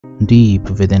Deep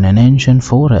within an ancient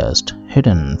forest,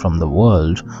 hidden from the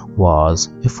world, was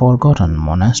a forgotten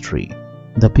monastery.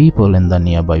 The people in the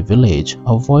nearby village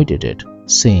avoided it,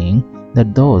 saying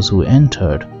that those who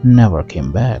entered never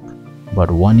came back. But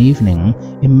one evening,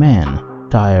 a man,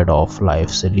 tired of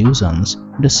life's illusions,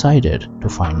 decided to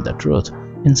find the truth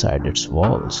inside its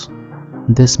walls.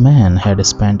 This man had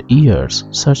spent years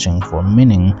searching for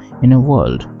meaning in a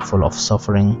world full of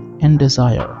suffering and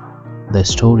desire. The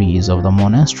stories of the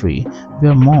monastery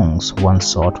where monks once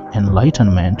sought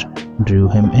enlightenment drew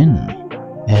him in.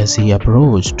 As he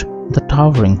approached, the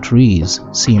towering trees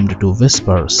seemed to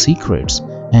whisper secrets,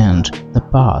 and the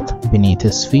path beneath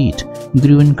his feet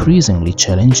grew increasingly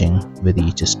challenging with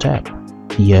each step.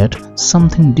 Yet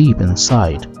something deep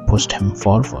inside pushed him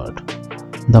forward.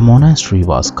 The monastery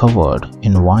was covered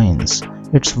in vines,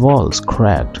 its walls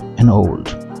cracked and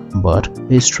old, but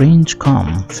a strange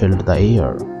calm filled the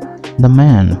air. The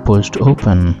man pushed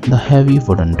open the heavy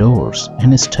wooden doors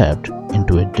and stepped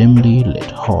into a dimly lit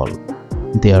hall.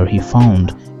 There he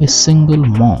found a single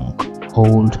monk,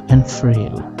 old and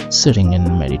frail, sitting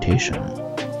in meditation.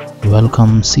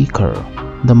 "Welcome, seeker,"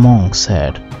 the monk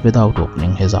said without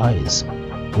opening his eyes.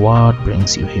 "What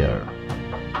brings you here?"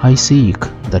 "I seek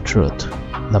the truth,"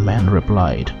 the man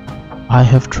replied. "I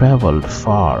have traveled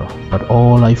far, but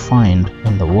all I find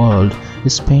in the world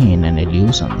is pain and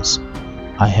illusions.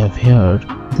 I have heard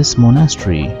this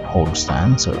monastery holds the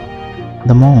answer."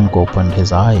 The monk opened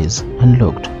his eyes and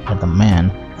looked at the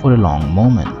man for a long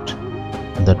moment.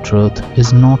 "The truth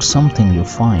is not something you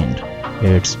find,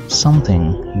 it's something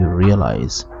you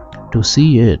realize. To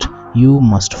see it, you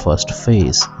must first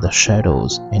face the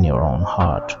shadows in your own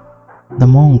heart." The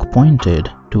monk pointed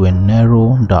to a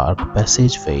narrow, dark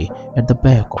passageway at the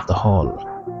back of the hall.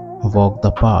 "Walk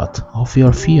the path of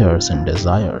your fears and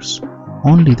desires.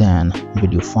 Only then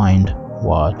will you find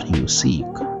what you seek."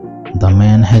 The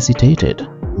man hesitated,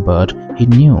 but he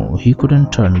knew he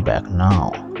couldn't turn back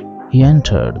now. He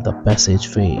entered the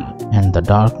passageway, and the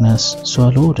darkness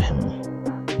swallowed him.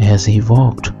 As he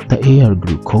walked, the air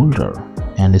grew colder,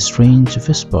 and strange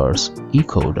whispers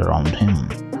echoed around him.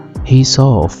 He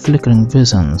saw flickering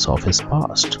visions of his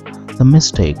past, the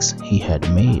mistakes he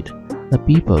had made, the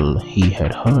people he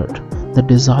had hurt, the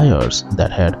desires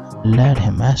that had led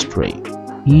him astray.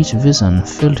 Each vision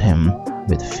filled him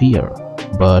with fear,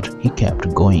 but he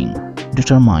kept going,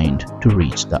 determined to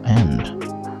reach the end.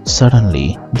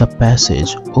 Suddenly, the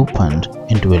passage opened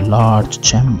into a large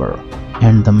chamber,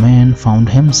 and the man found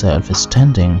himself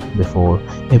standing before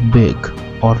a big,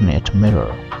 ornate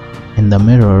mirror. In the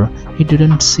mirror, he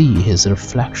didn't see his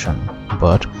reflection,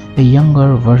 but a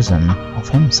younger version of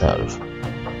himself.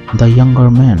 The younger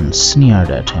man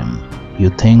sneered at him. "You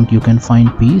think you can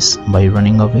find peace by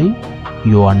running away?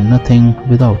 You are nothing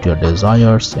without your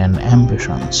desires and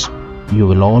ambitions. You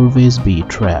will always be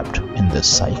trapped in this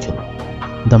cycle."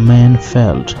 The man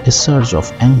felt a surge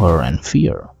of anger and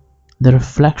fear. The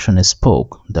reflection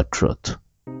spoke the truth.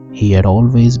 He had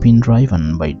always been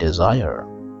driven by desire,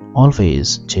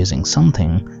 always chasing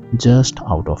something just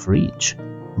out of reach.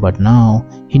 But now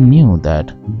he knew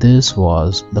that this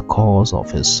was the cause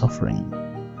of his suffering.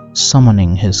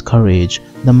 Summoning his courage,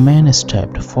 the man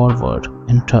stepped forward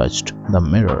and touched the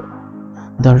mirror.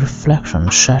 The reflection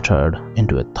shattered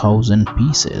into 1,000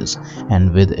 pieces,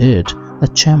 and with it, the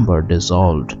chamber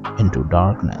dissolved into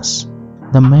darkness.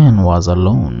 The man was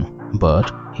alone,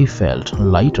 but he felt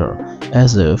lighter,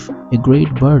 as if a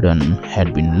great burden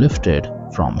had been lifted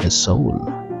from his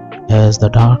soul. As the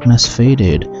darkness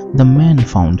faded, the man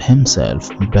found himself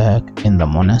back in the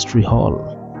monastery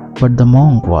hall. But the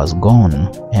monk was gone,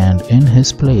 and in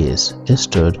his place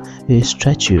stood a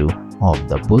statue of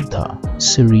the Buddha,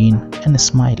 serene and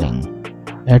smiling.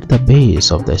 At the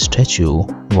base of the statue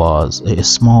was a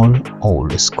small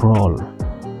old scroll.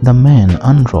 The man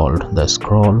unrolled the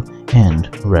scroll and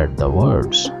read the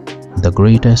words, "The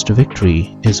greatest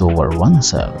victory is over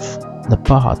oneself. The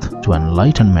path to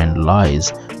enlightenment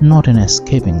lies not in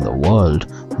escaping the world,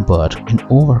 but in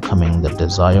overcoming the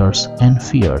desires and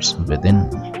fears within."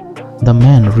 The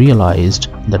man realized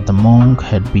that the monk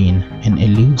had been an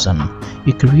illusion,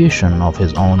 a creation of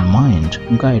his own mind,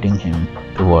 guiding him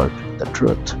toward the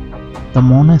truth. The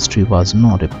monastery was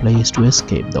not a place to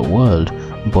escape the world,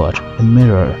 but a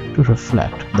mirror to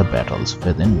reflect the battles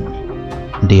within.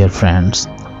 Dear friends,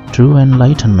 true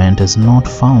enlightenment is not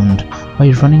found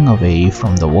by running away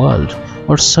from the world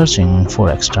or searching for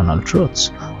external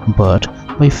truths, but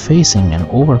by facing and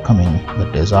overcoming the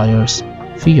desires,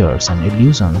 fears and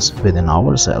illusions within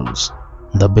ourselves.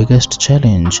 The biggest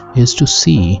challenge is to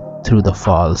see through the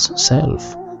false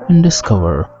self and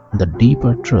discover the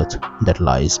deeper truth that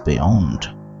lies beyond.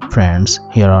 Friends,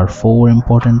 here are 4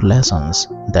 important lessons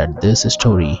that this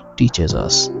story teaches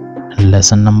us.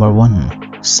 Lesson number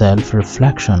 1: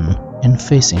 self-reflection in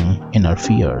facing inner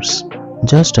fears.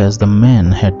 Just as the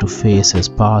man had to face his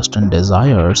past and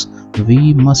desires,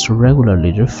 we must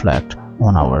regularly reflect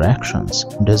on our actions,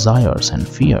 desires, and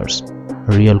fears.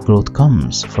 Real growth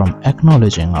comes from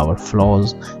acknowledging our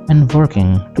flaws and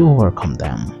working to overcome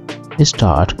them.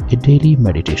 Start a daily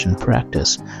meditation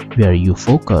practice where you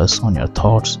focus on your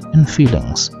thoughts and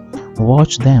feelings.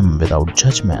 Watch them without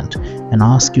judgment and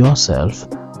ask yourself,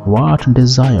 what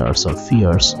desires or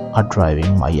fears are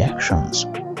driving my actions?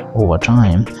 Over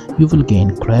time, you will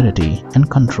gain clarity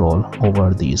and control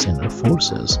over these inner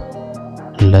forces.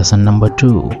 Lesson number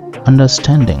 2: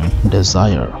 understanding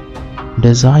desire.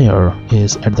 Desire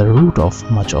is at the root of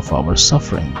much of our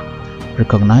suffering.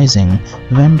 Recognizing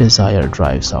when desire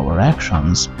drives our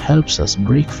actions helps us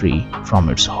break free from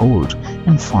its hold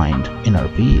and find inner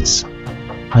peace.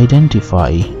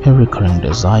 Identify a recurring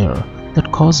desire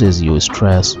that causes you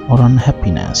stress or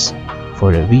unhappiness.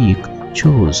 For a week,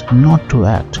 choose not to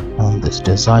act on this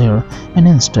desire and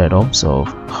instead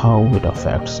observe how it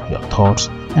affects your thoughts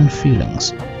and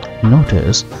feelings.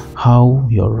 Notice how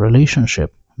your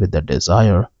relationship with the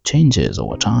desire changes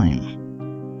over time.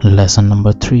 Lesson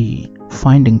number 3: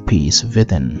 finding peace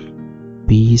within.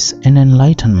 Peace and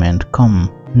enlightenment come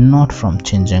not from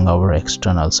changing our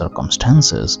external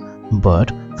circumstances,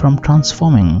 but from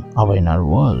transforming our inner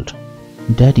world.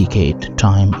 Dedicate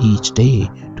time each day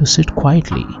to sit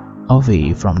quietly, away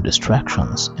from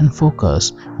distractions, and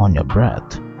focus on your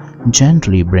breath.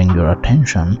 Gently bring your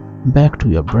attention back to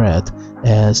your breath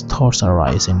as thoughts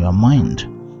arise in your mind.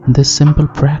 This simple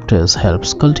practice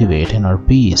helps cultivate inner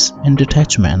peace and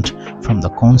detachment from the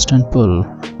constant pull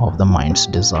of the mind's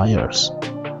desires.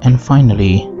 And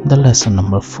finally, the lesson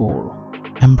number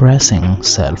 4: embracing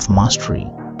self-mastery.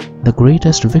 The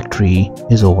greatest victory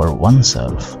is over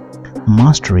oneself.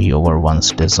 Mastery over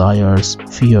one's desires,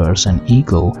 fears, and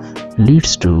ego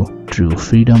leads to true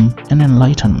freedom and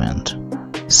enlightenment.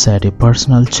 Set a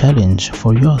personal challenge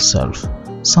for yourself,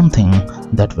 something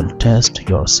that will test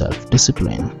your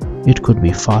self-discipline. It could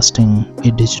be fasting,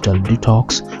 a digital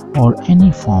detox, or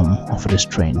any form of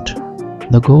restraint.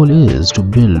 The goal is to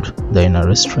build the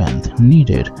inner strength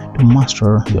needed to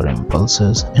master your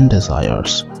impulses and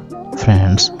desires.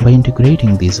 Friends, by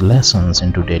integrating these lessons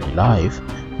into daily life,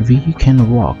 we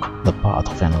can walk the path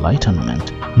of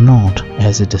enlightenment, not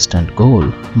as a distant goal,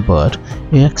 but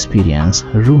an experience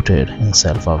rooted in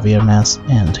self-awareness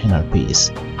and inner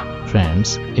peace.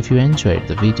 Friends, if you enjoyed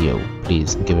the video,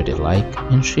 please give it a like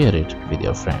and share it with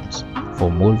your friends. For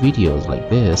more videos like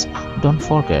this, don't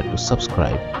forget to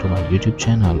subscribe to my YouTube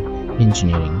channel,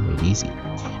 Engineering Made Easy.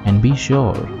 And be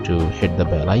sure to hit the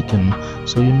bell icon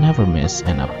so you never miss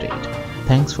an update.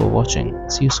 Thanks for watching.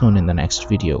 See you soon in the next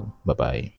video. Bye bye.